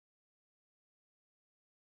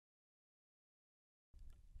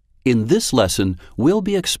In this lesson, we'll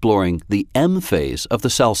be exploring the M phase of the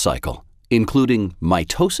cell cycle, including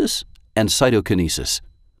mitosis and cytokinesis.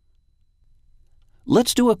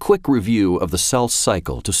 Let's do a quick review of the cell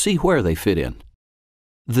cycle to see where they fit in.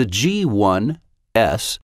 The G1,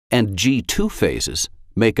 S, and G2 phases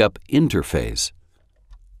make up interphase.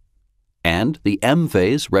 And the M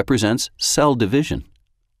phase represents cell division.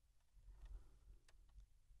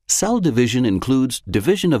 Cell division includes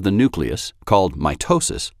division of the nucleus, called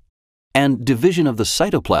mitosis, and division of the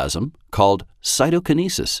cytoplasm, called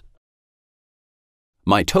cytokinesis.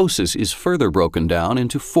 Mitosis is further broken down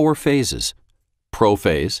into 4 phases: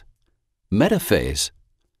 prophase, metaphase,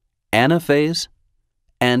 anaphase,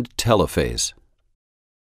 and telophase.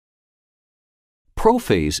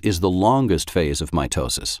 Prophase is the longest phase of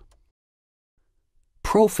mitosis.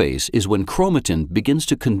 Prophase is when chromatin begins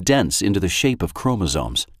to condense into the shape of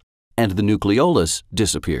chromosomes, and the nucleolus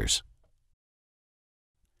disappears.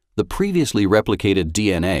 The previously replicated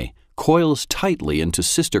DNA coils tightly into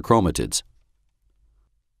sister chromatids.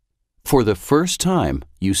 For the first time,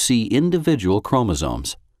 you see individual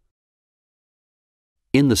chromosomes.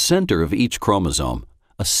 In the center of each chromosome,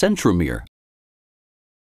 a centromere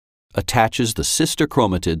attaches the sister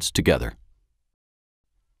chromatids together.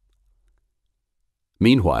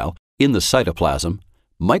 Meanwhile, in the cytoplasm,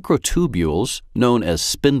 microtubules, known as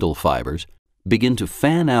spindle fibers, begin to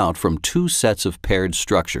fan out from 2 sets of paired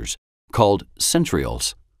structures, called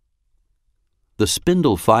centrioles. The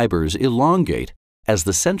spindle fibers elongate as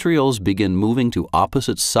the centrioles begin moving to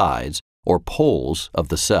opposite sides or poles of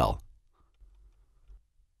the cell.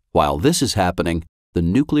 While this is happening, the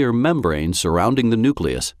nuclear membrane surrounding the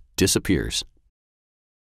nucleus disappears.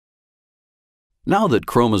 Now that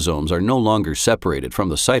chromosomes are no longer separated from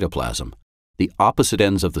the cytoplasm, the opposite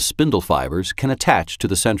ends of the spindle fibers can attach to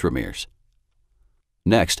the centromeres.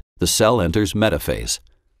 Next, the cell enters metaphase.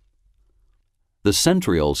 The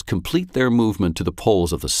centrioles complete their movement to the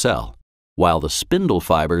poles of the cell, while the spindle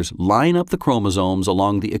fibers line up the chromosomes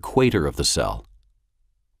along the equator of the cell.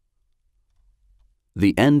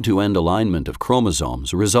 The end-to-end alignment of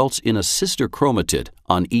chromosomes results in a sister chromatid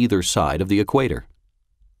on either side of the equator.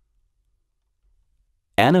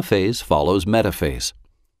 Anaphase follows metaphase.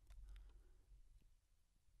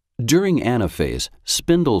 During anaphase,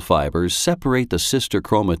 spindle fibers separate the sister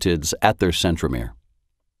chromatids at their centromere.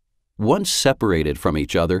 Once separated from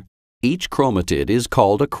each other, each chromatid is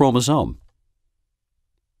called a chromosome.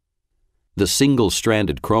 The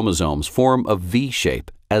single-stranded chromosomes form a V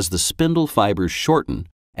shape as the spindle fibers shorten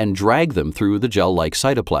and drag them through the gel-like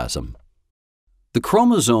cytoplasm. The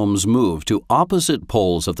chromosomes move to opposite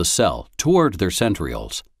poles of the cell toward their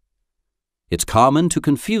centrioles. It's common to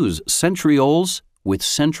confuse centrioles with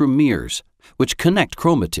centromeres, which connect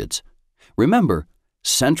chromatids. Remember,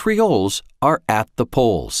 centrioles are at the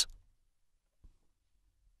poles.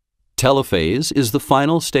 Telophase is the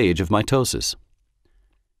final stage of mitosis.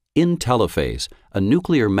 In telophase, a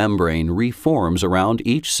nuclear membrane reforms around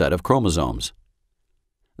each set of chromosomes.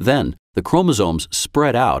 Then, the chromosomes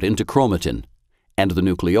spread out into chromatin, and the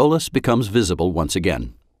nucleolus becomes visible once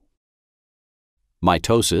again.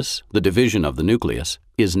 Mitosis, the division of the nucleus,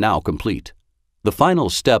 is now complete. The final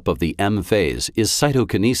step of the M phase is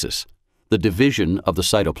cytokinesis, the division of the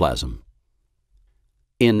cytoplasm.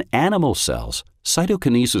 In animal cells,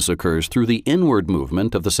 cytokinesis occurs through the inward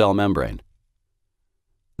movement of the cell membrane.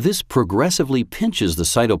 This progressively pinches the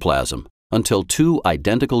cytoplasm until 2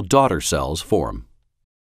 identical daughter cells form.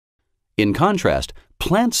 In contrast,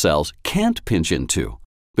 plant cells can't pinch in 2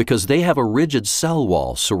 because they have a rigid cell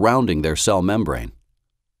wall surrounding their cell membrane.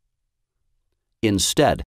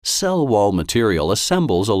 Instead, cell wall material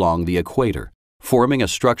assembles along the equator, forming a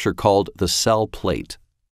structure called the cell plate.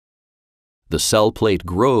 The cell plate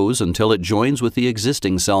grows until it joins with the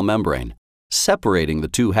existing cell membrane, separating the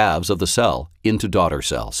 2 halves of the cell into daughter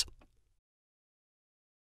cells.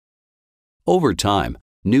 Over time,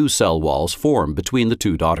 new cell walls form between the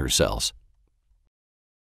 2 daughter cells.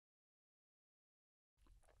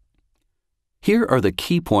 Here are the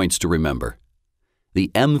key points to remember.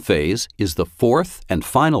 The M phase is the 4th and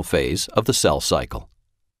final phase of the cell cycle.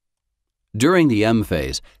 During the M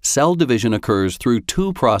phase, cell division occurs through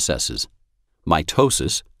 2 processes: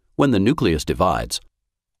 mitosis, when the nucleus divides,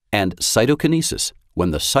 and cytokinesis,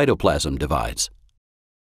 when the cytoplasm divides.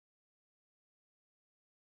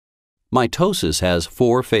 Mitosis has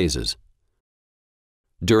 4 phases.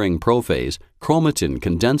 During prophase, chromatin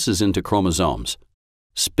condenses into chromosomes,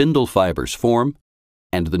 spindle fibers form,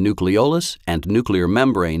 and the nucleolus and nuclear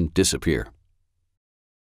membrane disappear.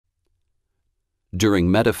 During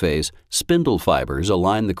metaphase, spindle fibers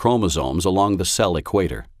align the chromosomes along the cell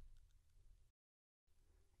equator.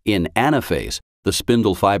 In anaphase, the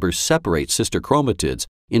spindle fibers separate sister chromatids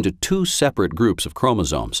into two separate groups of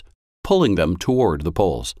chromosomes, pulling them toward the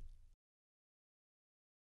poles.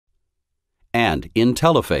 And in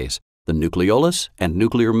telophase, the nucleolus and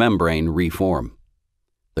nuclear membrane reform.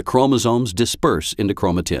 The chromosomes disperse into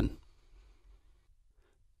chromatin.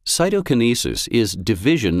 Cytokinesis is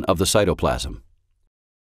division of the cytoplasm.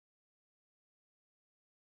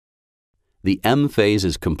 The M phase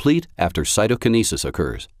is complete after cytokinesis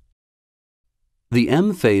occurs. The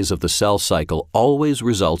M phase of the cell cycle always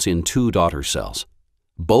results in two daughter cells.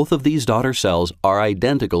 Both of these daughter cells are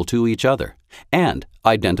identical to each other and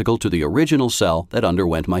identical to the original cell that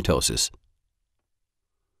underwent mitosis.